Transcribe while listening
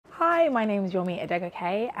Hi, my name is Yomi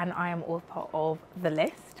Adegoke and I am author of The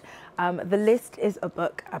List. The List is a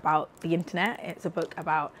book about the internet. It's a book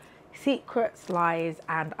about secrets, lies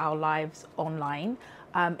and our lives online.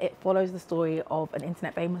 It follows the story of an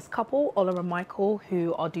internet famous couple, Ola and Michael,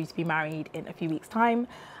 who are due to be married in a few weeks' time.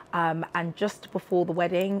 And just before the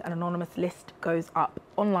wedding, an anonymous list goes up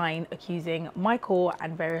online accusing Michael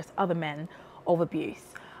and various other men of abuse.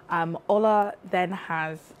 Ola then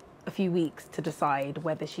has a few weeks to decide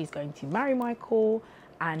whether she's going to marry Michael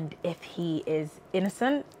and if he is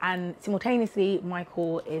innocent, and simultaneously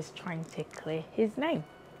Michael is trying to clear his name.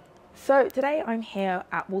 So today I'm here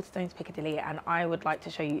at Waterstones Piccadilly and I would like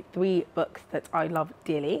to show you 3 books that I love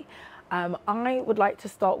dearly. I would like to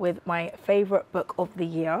start with my favourite book of the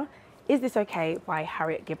year, Is This Okay by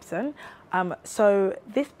Harriet Gibson. So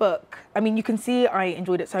this book, I mean, you can see I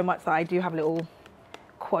enjoyed it so much that I do have a little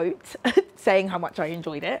quote saying how much I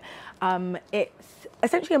enjoyed it. It's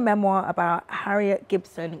essentially a memoir about Harriet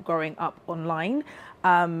Gibson growing up online,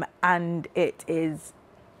 and it is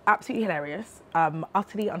absolutely hilarious,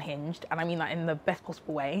 utterly unhinged, and I mean that in the best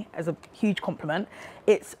possible way, as a huge compliment.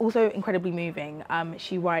 It's also incredibly moving.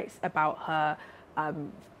 She writes about her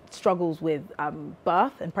struggles with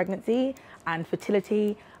birth and pregnancy and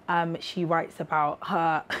fertility. She writes about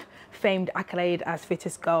her famed accolade as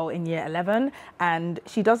fittest girl in year 11, and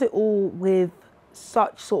she does it all with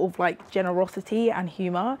such sort of like generosity and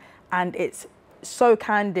humor, and it's so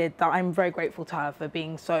candid that I'm very grateful to her for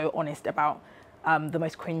being so honest about the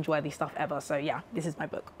most cringeworthy stuff ever. So yeah, this is my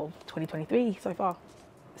book of 2023 so far.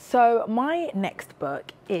 So my next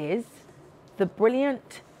book is the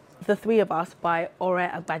brilliant The Three of Us by Ore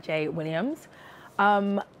Agbaje Williams.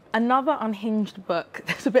 Another unhinged book.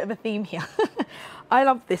 There's a bit of a theme here. I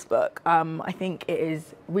love this book. I think it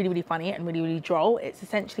is really, really funny and really, really droll. It's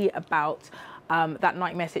essentially about that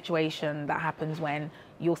nightmare situation that happens when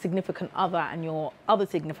your significant other and your other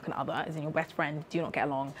significant other, as in your best friend, do not get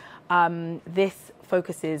along. This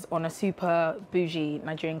focuses on a super bougie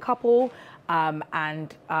Nigerian couple,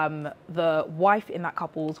 and the wife in that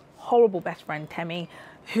couple's horrible best friend, Temi,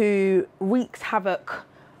 who wreaks havoc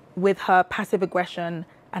with her passive aggression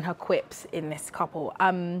and her quips in this couple.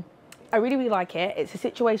 I really, really like it. It's a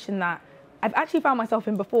situation that I've actually found myself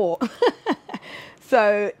in before.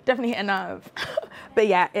 So definitely hit a nerve. But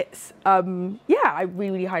yeah, it's, yeah, I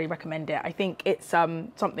really, really highly recommend it. I think it's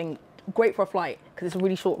something great for a flight because it's a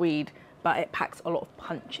really short read, but it packs a lot of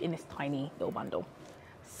punch in this tiny little bundle.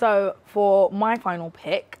 So for my final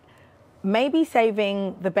pick, maybe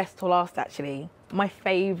saving the best to last actually, my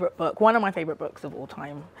favorite book, one of my favorite books of all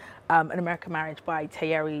time, An American Marriage by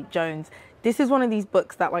Tayeri Jones. This is one of these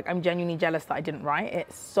books that like I'm genuinely jealous that I didn't write.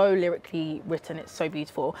 It's so lyrically written, it's so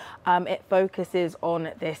beautiful. It focuses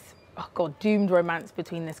on this, oh God, doomed romance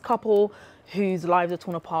between this couple whose lives are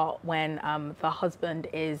torn apart when the husband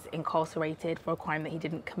is incarcerated for a crime that he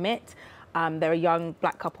didn't commit. They're a young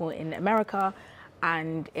black couple in America,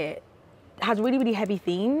 and it has really, really heavy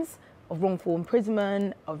themes of wrongful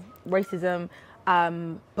imprisonment, of racism,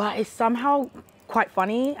 but it's somehow quite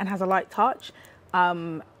funny and has a light touch,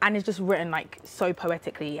 and it's just written like so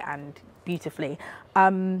poetically and beautifully.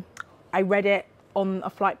 I read it on a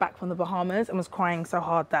flight back from the Bahamas and was crying so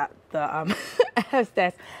hard that the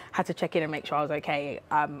hostess had to check in and make sure I was okay.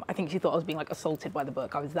 I think she thought I was being like assaulted by the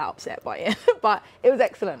book. I was that upset by it, but it was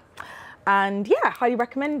excellent. And yeah, highly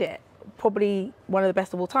recommend it. Probably one of the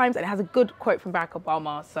best of all times, and it has a good quote from Barack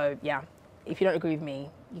Obama. So yeah, if you don't agree with me,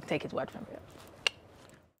 you can take his word for it.